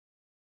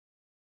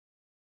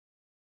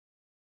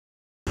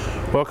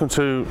Welcome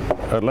to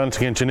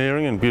Atlantic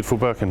Engineering in beautiful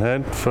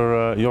Birkenhead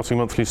for Yachting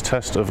Monthly's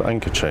test of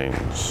anchor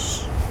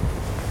chains.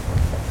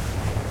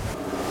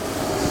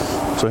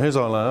 So here's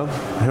our lab,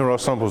 here are our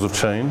samples of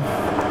chain,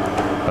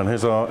 and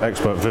here's our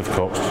expert Vyv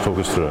Cox to talk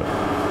us through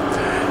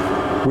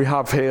it. We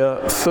have here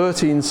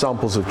 13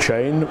 samples of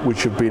chain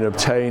which have been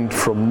obtained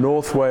from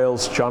North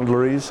Wales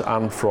chandleries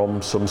and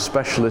from some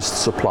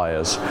specialist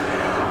suppliers.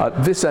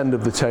 At this end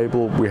of the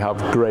table we have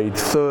grade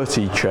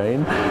 30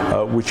 chain,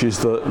 which is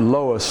the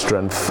lower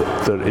strength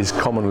that is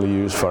commonly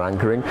used for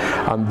anchoring,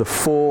 and the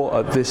four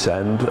at this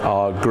end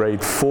are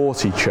grade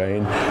 40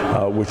 chain,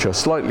 which are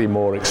slightly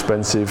more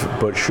expensive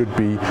but should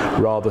be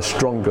rather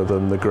stronger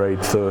than the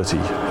grade 30.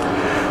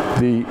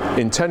 The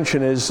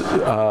intention is,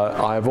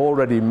 I have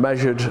already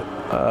measured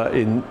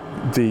in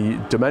the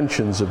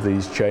dimensions of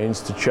these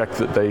chains to check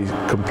that they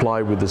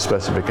comply with the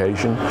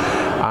specification,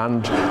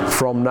 and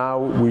from now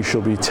we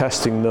shall be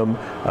testing them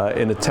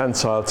in a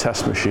tensile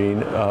test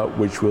machine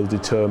which will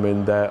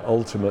determine their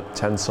ultimate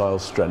tensile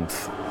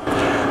strength.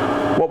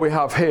 What we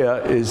have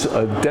here is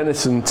a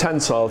Denison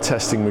tensile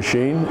testing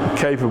machine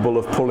capable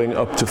of pulling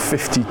up to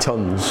 50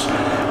 tons.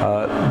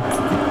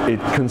 It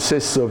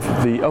consists of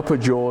the upper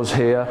jaws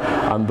here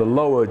and the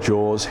lower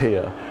jaws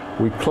here.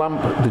 We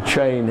clamp the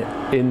chain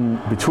in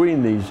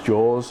between these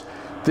jaws.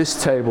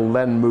 This table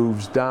then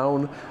moves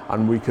down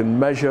and we can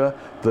measure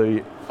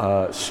the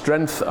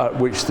strength at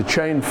which the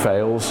chain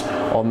fails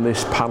on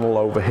this panel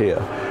over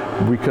here.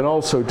 We can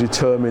also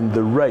determine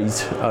the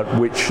rate at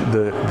which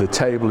the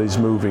table is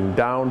moving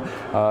down,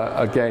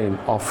 again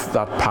off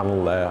that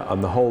panel there,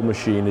 and the whole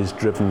machine is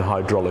driven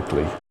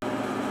hydraulically.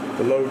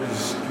 The load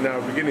is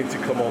now beginning to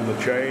come on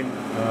the chain.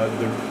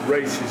 The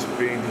rate is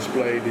being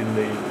displayed in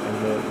the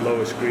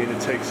lower screen. It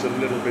takes a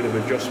little bit of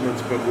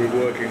adjustment, but we're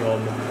working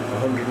on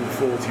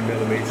 140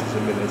 millimeters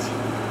a minute.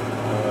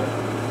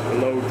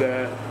 The load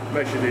there,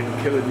 measured in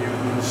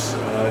kilonewtons,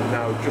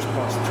 now just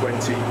past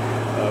 20,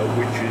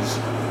 which is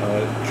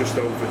just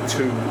over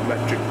 2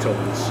 metric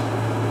tons.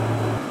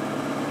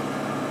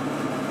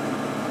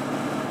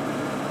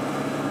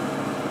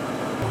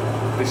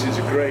 This is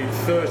a grade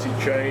 30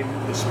 chain.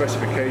 The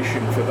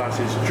specification for that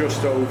is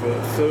just over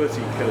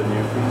 30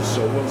 kilonewtons,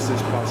 so once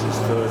this passes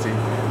 30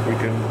 we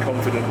can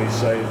confidently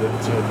say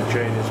that the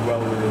chain is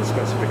well within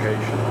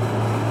specification.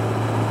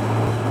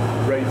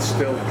 Rate's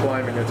still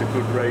climbing at a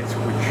good rate,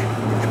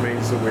 which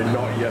means that we're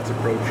not yet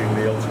approaching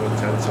the ultimate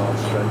tensile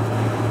strength.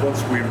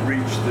 Once we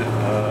reach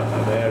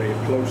an area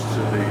close to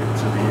the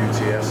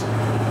UTS,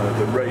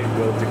 the rate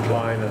will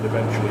decline and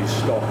eventually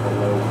stop,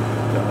 although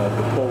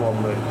the pull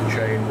on the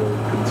chain will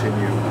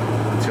continue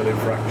until it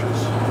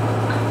fractures.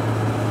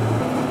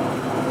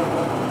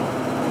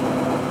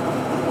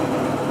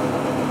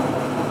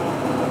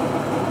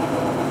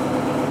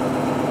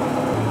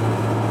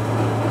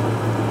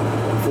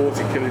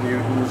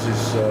 Kilonewtons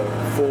is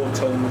 4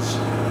 tons,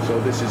 so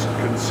this is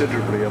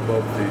considerably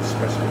above the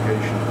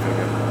specification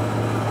figure.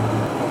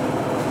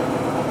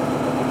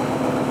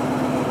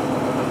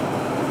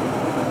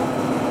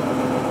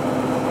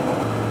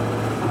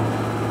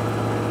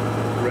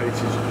 Rate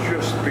is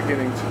just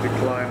beginning to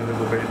decline a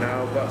little bit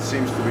now. That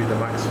seems to be the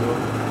maximum.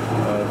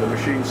 The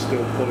machine's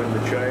still pulling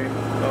the chain.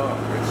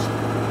 It's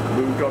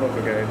moved on up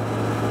again.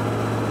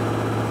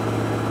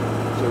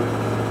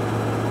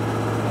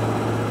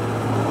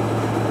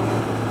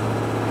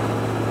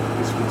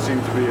 Seem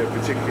to be a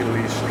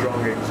particularly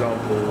strong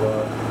example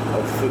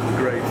of the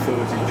grade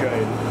 30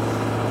 chain.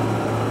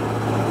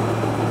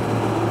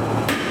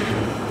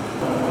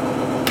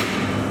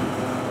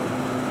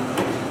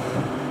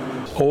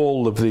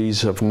 All of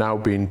these have now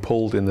been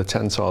pulled in the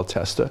tensile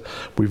tester.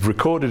 We've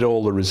recorded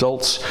all the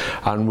results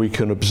and we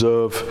can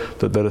observe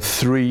that there are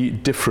 3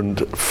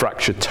 different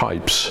fracture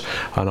types,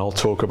 and I'll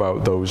talk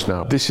about those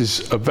now. This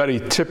is a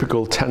very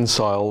typical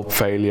tensile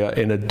failure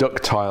in a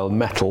ductile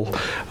metal.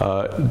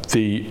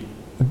 The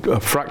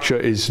fracture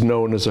is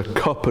known as a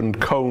cup and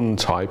cone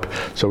type,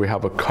 so we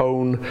have a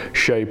cone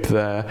shape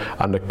there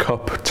and a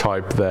cup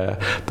type there.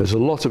 There's a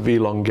lot of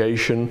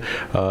elongation.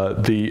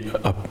 The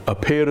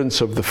appearance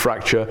of the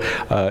fracture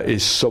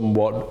is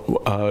somewhat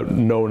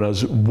known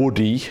as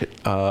woody,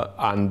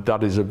 and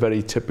that is a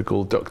very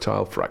typical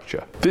ductile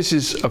fracture. This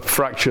is a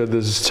fracture that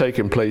has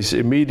taken place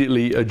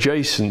immediately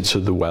adjacent to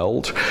the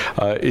weld.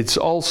 It's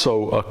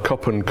also a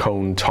cup and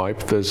cone type.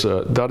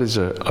 That is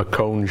a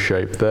cone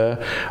shape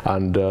there,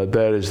 and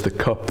there is the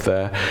cup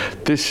there.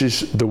 This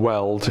is the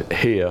weld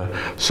here.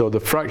 So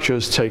the fracture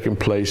has taken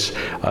place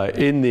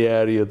in the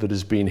area that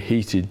has been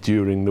heated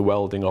during the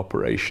welding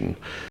operation.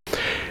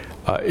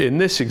 In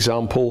this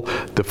example,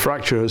 the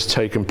fracture has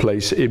taken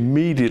place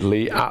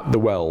immediately at the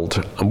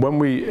weld, and when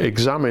we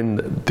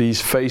examine these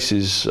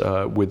faces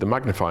with the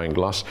magnifying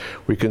glass,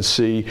 we can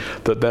see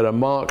that there are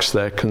marks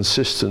there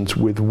consistent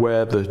with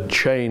where the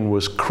chain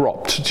was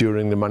cropped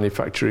during the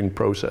manufacturing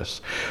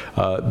process.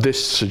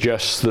 This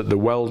suggests that the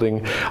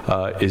welding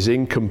is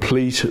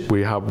incomplete.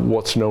 We have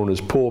what's known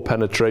as pore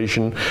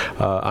penetration,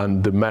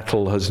 and the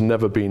metal has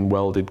never been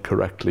welded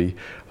correctly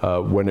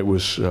when it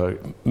was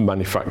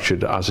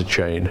manufactured as a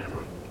chain.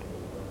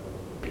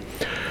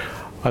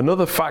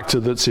 Another factor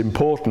that's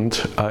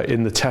important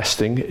in the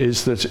testing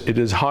is that it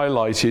has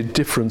highlighted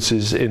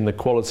differences in the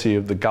quality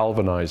of the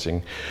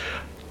galvanizing.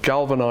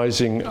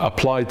 Galvanizing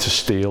applied to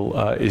steel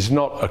is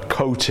not a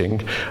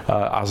coating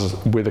as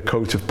with a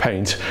coat of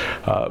paint,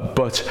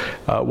 but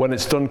when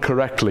it's done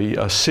correctly,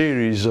 a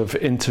series of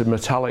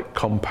intermetallic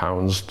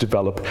compounds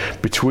develop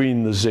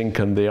between the zinc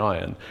and the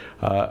iron,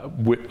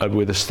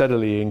 with a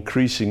steadily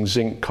increasing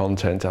zinc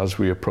content as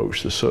we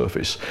approach the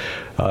surface.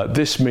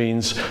 This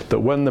means that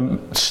when the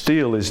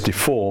steel is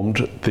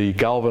deformed, the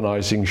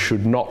galvanizing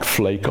should not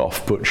flake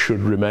off but should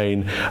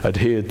remain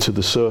adhered to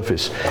the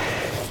surface.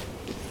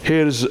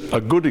 Here's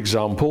a good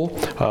example.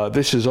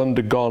 This has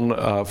undergone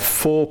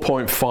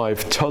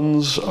 4.5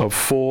 tons of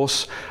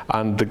force,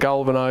 and the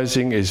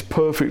galvanizing is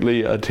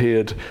perfectly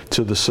adhered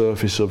to the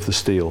surface of the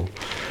steel.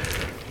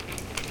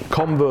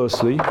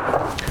 Conversely,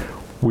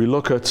 we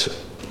look at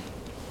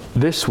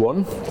this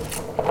one,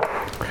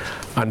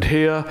 and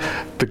here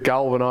the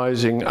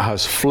galvanizing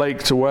has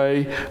flaked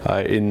away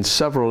in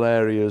several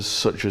areas,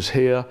 such as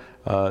here.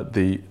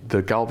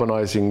 The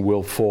galvanizing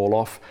will fall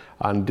off,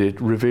 and it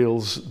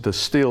reveals the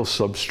steel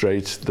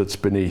substrate that's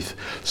beneath.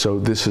 So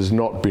this has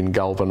not been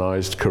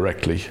galvanized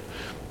correctly.